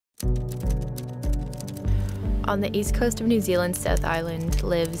On the east coast of New Zealand's South Island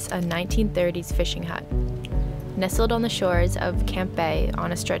lives a 1930s fishing hut, nestled on the shores of Camp Bay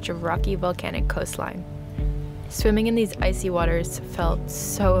on a stretch of rocky volcanic coastline. Swimming in these icy waters felt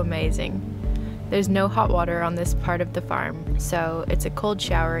so amazing. There's no hot water on this part of the farm, so it's a cold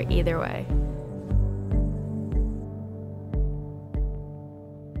shower either way.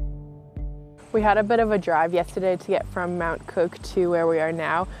 We had a bit of a drive yesterday to get from Mount Cook to where we are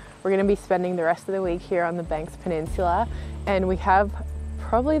now. We're going to be spending the rest of the week here on the Banks Peninsula, and we have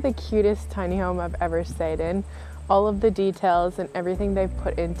probably the cutest tiny home I've ever stayed in. All of the details and everything they've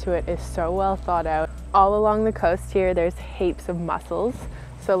put into it is so well thought out. All along the coast here there's heaps of mussels.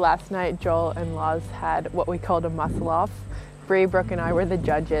 So last night Joel and Loz had what we called a mussel off. Bree, Brooke and I were the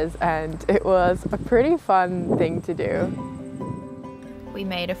judges, and it was a pretty fun thing to do. We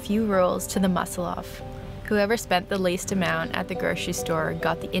made a few rules to the mussel off. Whoever spent the least amount at the grocery store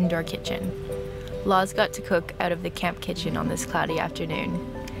got the indoor kitchen. Loz got to cook out of the camp kitchen on this cloudy afternoon.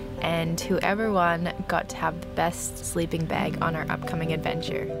 And whoever won got to have the best sleeping bag on our upcoming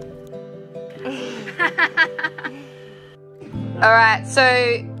adventure. Alright, so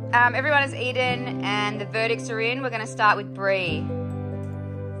everyone has eaten and the verdicts are in. We're going to start with Bree.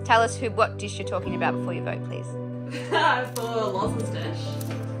 Tell us what dish you're talking about before you vote, please. For Loz's dish.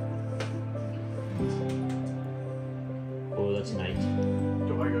 Oh, that's an 8.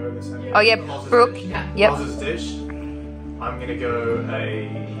 Do I go the same? Oh yeah, Brooke. Dish? Yep. Loz's dish. I'm gonna go a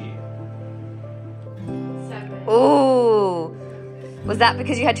 7. Ooh. Was that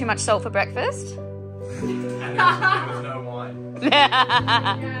because you had too much salt for breakfast? and there was no wine.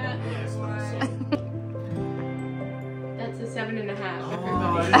 Yeah. Yes, That's a 7.5.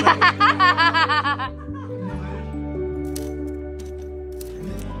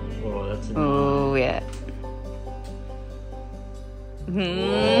 Oh, that's a 9. Ooh, yeah.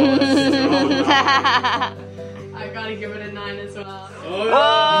 I gotta give it a 9 as well.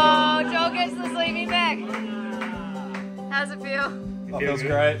 Oh, Joel gets the sleeping bag. How's it feel? That feels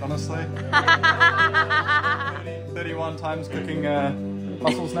great, honestly. 31 times cooking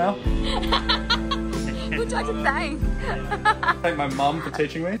mussels now. Who do I to thank? Thank my mum for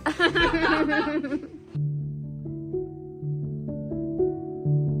teaching me.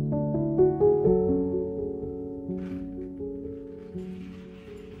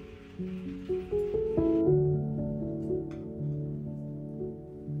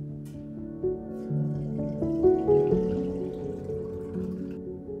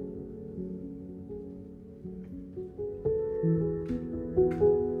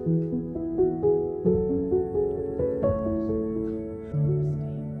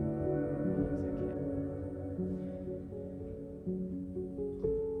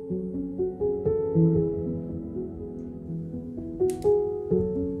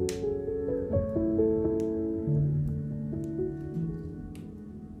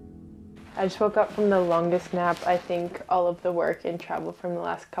 I just woke up from the longest nap. I think all of the work and travel from the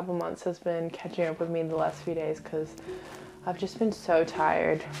last couple months has been catching up with me the last few days because I've just been so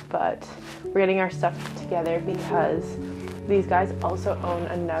tired. But we're getting our stuff together because these guys also own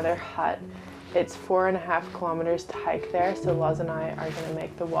another hut. It's 4.5 kilometers to hike there, so Loz and I are gonna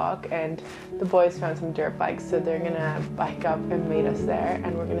make the walk, and the boys found some dirt bikes, so they're gonna bike up and meet us there,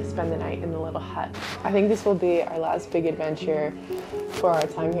 and we're gonna spend the night in the little hut. I think this will be our last big adventure for our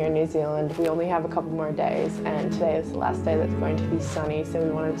time here in New Zealand. We only have a couple more days, and today is the last day that's going to be sunny, so we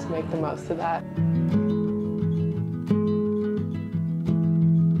wanted to make the most of that.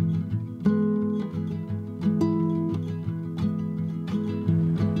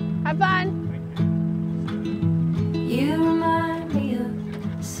 Have fun! You remind me of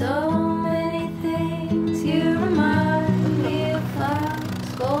so many things. You remind me of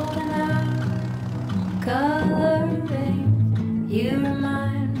clouds, golden hour, coloring. You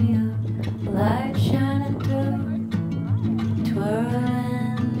remind me of light shining through,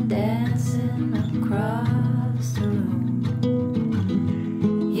 twirling, dancing across the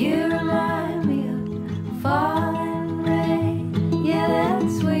room. You remind me of falling rain. Yeah, that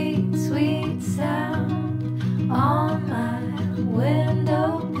sweet, sweet sound on my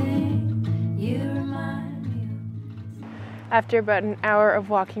window pane. You remind me. After about an hour of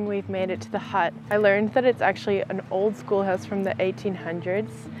walking, we've made it to the hut. I learned that it's actually an old schoolhouse from the 1800s,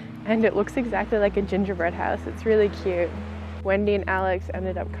 and it looks exactly like a gingerbread house. It's really cute. Wendy and Alex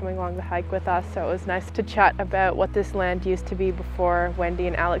ended up coming along the hike with us, so it was nice to chat about what this land used to be before Wendy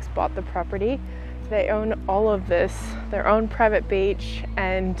and Alex bought the property. They own all of this, their own private beach,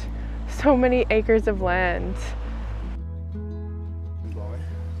 and so many acres of land.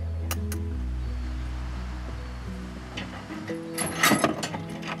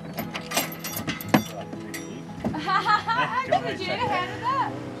 Did you handle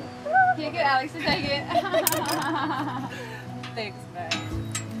that? Here, get Alex to take it. Thanks, mate.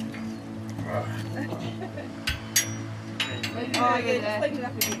 Oh yeah, just clean it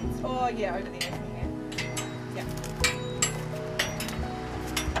up a bit. Oh yeah, over there. Yeah.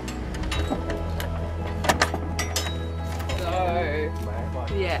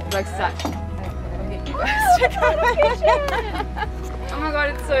 So, yeah, like such. I'll get you guys to come. Oh my god,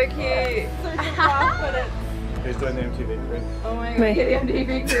 it's so cute. Super fast, but it's. Who's doing the MTV grid? Oh my god, the MTV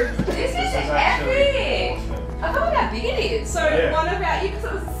group. This is epic! I forgot how big it is. So one about because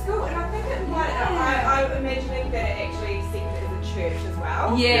it was a school, and I think it might. I'm imagining that it actually seconded as a church as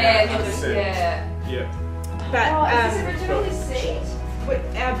well. Yeah, Yeah. Yeah. But is this originally seat?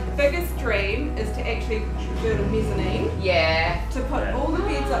 our biggest dream is to actually build a mezzanine. Yeah. To put all the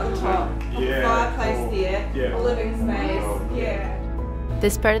beds up the top, a fireplace there, a living space. Yeah.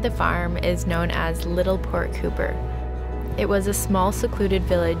 This part of the farm is known as Little Port Cooper. It was a small secluded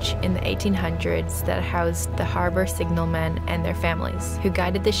village in the 1800s that housed the harbor signalmen and their families, who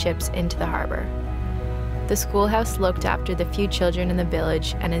guided the ships into the harbor. The schoolhouse looked after the few children in the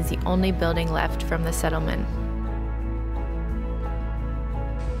village and is the only building left from the settlement.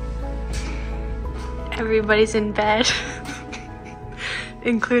 Everybody's in bed,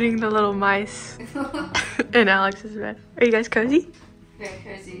 including the little mice in Alex's bed. Are you guys cozy? Very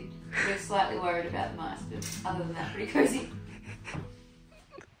cozy. We're slightly worried about the mice, but other than that, pretty cozy.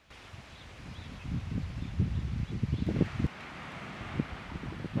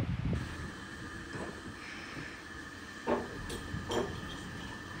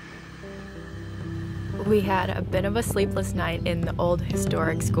 We had a bit of a sleepless night in the old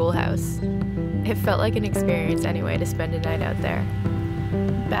historic schoolhouse. It felt like an experience anyway to spend a night out there.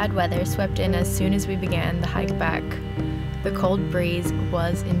 Bad weather swept in as soon as we began the hike back. The cold breeze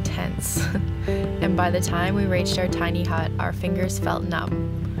was intense, and by the time we reached our tiny hut, our fingers felt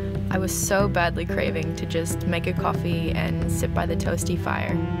numb. I was so badly craving to just make a coffee and sit by the toasty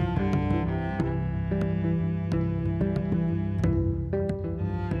fire.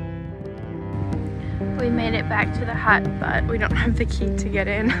 We made it back to the hut, but we don't have the key to get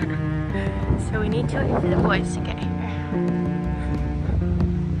in, so we need to wait for the boys to get here.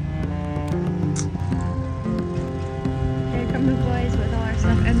 The boys with all our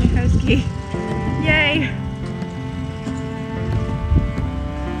stuff and the house key. Yay!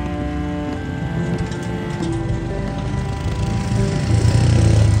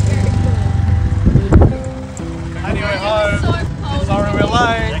 Anyway, home. Sorry we're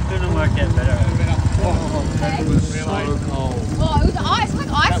late. That couldn't work out better. It was so cold. Oh, it was ice.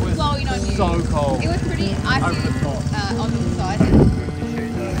 Like ice was blowing on you. So cold. It was pretty icy on the side.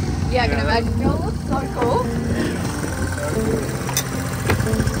 Yeah, I can imagine. It looks so cool.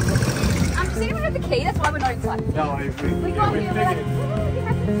 Does anyone have the key? That's why we're not inside. No, We got here, we're like, oh, we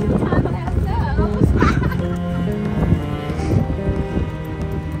have some chill time by ourselves.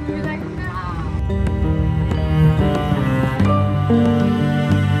 We're like, no.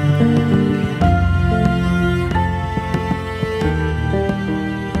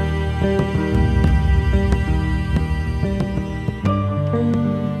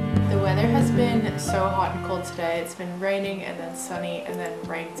 The weather has been so hot and cold today. It's been raining and then sunny and then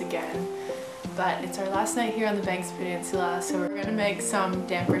rains again. But it's our last night here on the Banks Peninsula, so we're gonna make some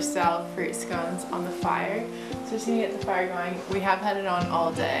damper style fruit scones on the fire. So just gonna get the fire going. We have had it on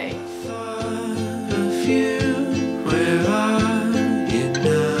all day. Where are you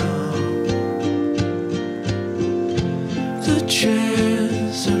now? The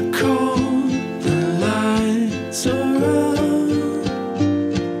chairs are cold, the lights are out.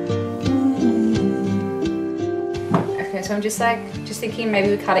 Okay, so I'm just thinking maybe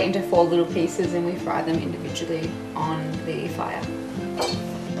we cut it into 4 little pieces and we fry them individually on the fire.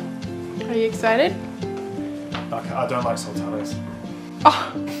 Are you excited? Okay, I don't like sultanas.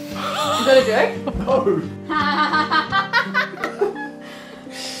 Oh! Is that a joke? No!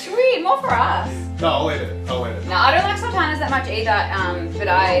 Should we eat more for us? No, I'll eat it. I'll eat it. No, I don't like sultanas that much either, but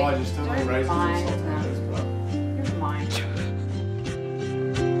I just don't like raisins mind and sultanas, but... Never mind.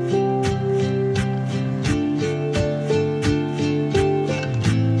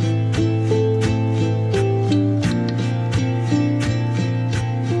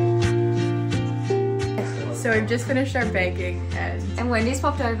 So we've just finished our baking And Wendy's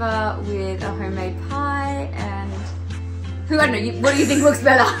popped over with a homemade pie and... I don't know, what do you think looks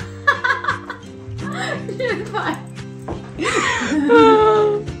better? Pie.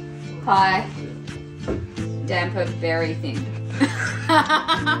 Pie. Damper very thin.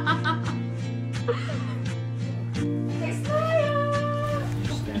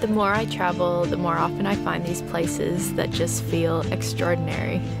 The more I travel, the more often I find these places that just feel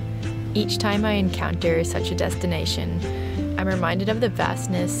extraordinary. Each time I encounter such a destination, I'm reminded of the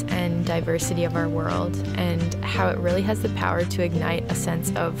vastness and diversity of our world and how it really has the power to ignite a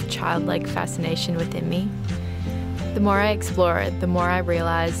sense of childlike fascination within me. The more I explore, the more I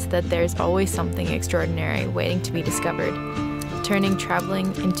realize that there's always something extraordinary waiting to be discovered, turning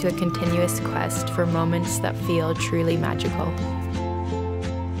traveling into a continuous quest for moments that feel truly magical.